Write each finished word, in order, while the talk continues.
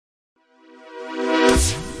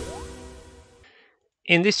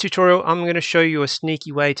In this tutorial, I'm going to show you a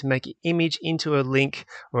sneaky way to make an image into a link,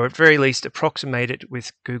 or at very least approximate it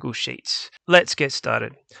with Google Sheets. Let's get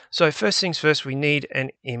started. So first things first, we need an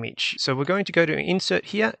image. So we're going to go to Insert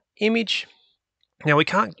here, Image. Now we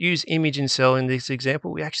can't use image in cell in this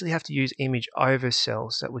example. We actually have to use image over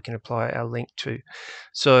cells that we can apply our link to.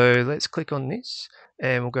 So let's click on this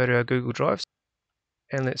and we'll go to our Google Drive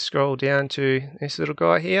and let's scroll down to this little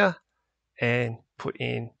guy here and put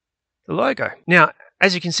in the logo. Now,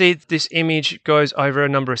 as you can see, this image goes over a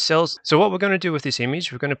number of cells. So what we're going to do with this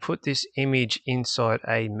image, we're going to put this image inside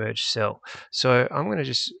a merged cell. So I'm going to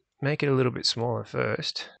just make it a little bit smaller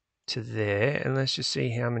first to there, and let's just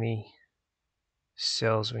see how many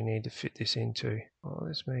cells we need to fit this into. Oh,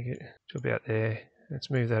 let's make it to about there. Let's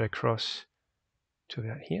move that across to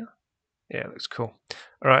about here. Yeah, looks cool.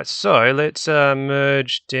 All right, so let's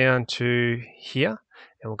merge down to here,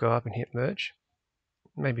 and we'll go up and hit merge.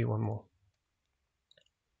 Maybe one more.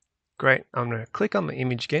 Great, I'm going to click on my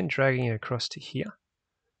image again, dragging it across to here.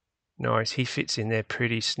 Nice, he fits in there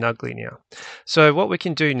pretty snugly now. So what we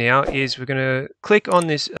can do now is we're going to click on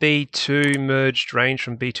this B2 merged range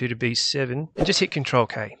from B2 to B7 and just hit Control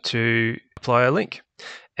K to apply a link.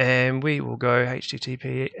 And we will go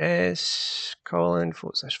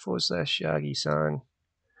https://yagi-san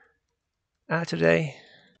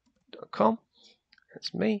today.com.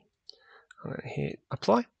 That's me. I'm going to hit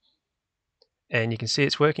apply. And you can see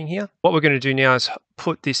it's working here. What we're going to do now is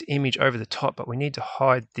put this image over the top, but we need to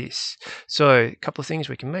hide this. So a couple of things,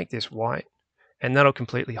 we can make this white and that'll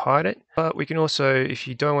completely hide it. But we can also, if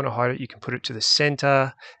you don't want to hide it, you can put it to the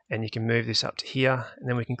center and you can move this up to here. And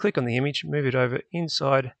then we can click on the image, move it over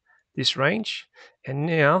inside this range. And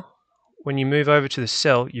now when you move over to the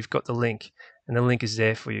cell, you've got the link and the link is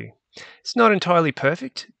there for you. It's not entirely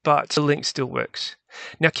perfect, but the link still works.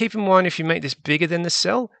 Now keep in mind, if you make this bigger than the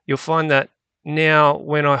cell, you'll find that now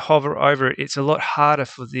when I hover over it, it's a lot harder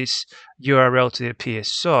for this URL to appear.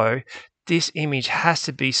 So this image has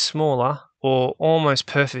to be smaller or almost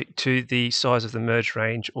perfect to the size of the merge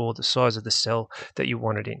range or the size of the cell that you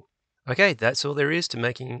want it in. Okay, that's all there is to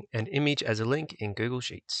making an image as a link in Google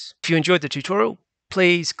Sheets. If you enjoyed the tutorial,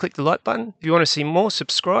 please click the like button. If you want to see more,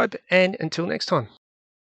 subscribe, and until next time.